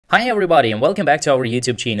Hi everybody and welcome back to our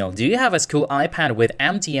YouTube channel. Do you have a school iPad with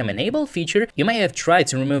MDM Enable feature? You may have tried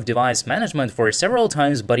to remove device management for several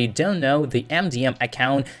times, but you don't know the MDM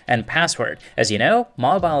account and password. As you know,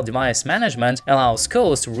 mobile device management allows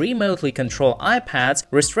schools to remotely control iPads,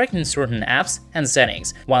 restricting certain apps and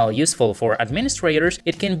settings. While useful for administrators,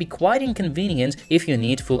 it can be quite inconvenient if you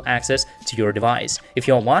need full access to your device. If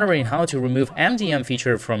you're wondering how to remove MDM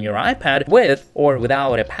feature from your iPad with or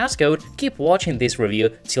without a passcode, keep watching this review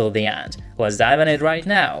till the end. Let's dive in it right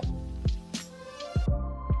now.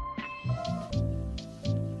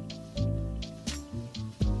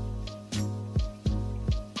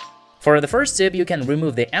 For the first tip, you can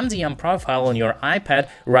remove the MDM profile on your iPad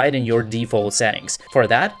right in your default settings. For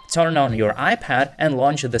that, turn on your iPad and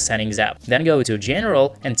launch the Settings app. Then go to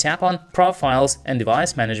General and tap on Profiles and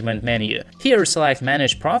Device Management menu. Here, select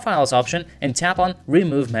Manage Profiles option and tap on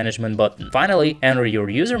Remove Management button. Finally, enter your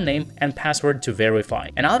username and password to verify.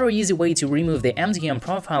 Another easy way to remove the MDM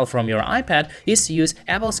profile from your iPad is to use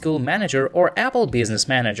Apple School Manager or Apple Business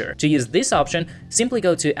Manager. To use this option, simply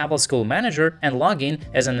go to Apple School Manager and log in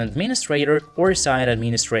as an administrator or site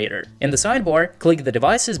administrator. In the sidebar, click the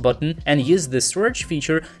Devices button and use the search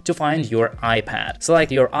feature to find your iPad.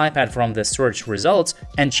 Select your iPad from the search results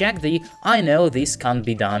and check the I know this can't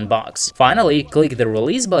be done box. Finally, click the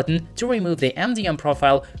Release button to remove the MDM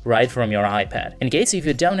profile right from your iPad. In case if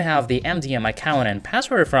you don't have the MDM account and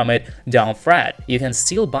password from it, don't fret. You can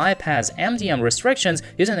still bypass MDM restrictions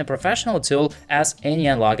using a professional tool as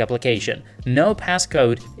AnyUnlock application. No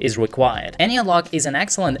passcode is required. AnyUnlock is an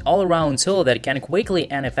excellent all-around tool that can quickly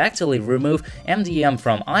and effectively remove MDM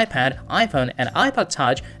from iPad, iPhone, and iPod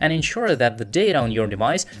Touch and ensure that the data on your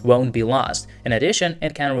device won't be lost. In addition,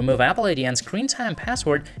 it can remove Apple ID and screen time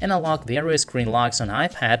password and unlock various screen locks on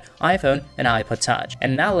iPad, iPhone, and iPod Touch.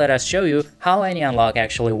 And now let us show you how AnyUnlock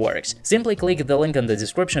actually works. Simply click the link in the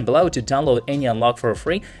description below to download AnyUnlock for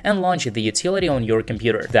free and launch the utility on your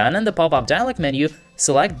computer. Then in the pop-up dialog menu,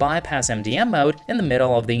 select Bypass MDM mode in the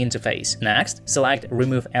middle of the interface. Next, select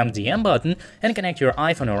Remove MDM button and connect your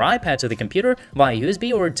iPhone or iPad to the computer via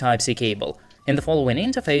USB or Type-C cable. In the following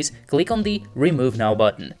interface, click on the Remove Now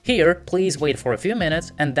button. Here, please wait for a few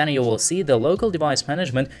minutes and then you will see the local device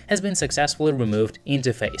management has been successfully removed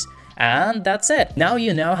interface. And that's it! Now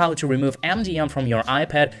you know how to remove MDM from your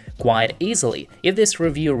iPad quite easily. If this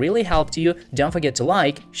review really helped you, don't forget to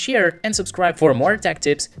like, share, and subscribe for more tech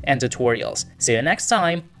tips and tutorials. See you next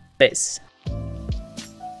time! Peace!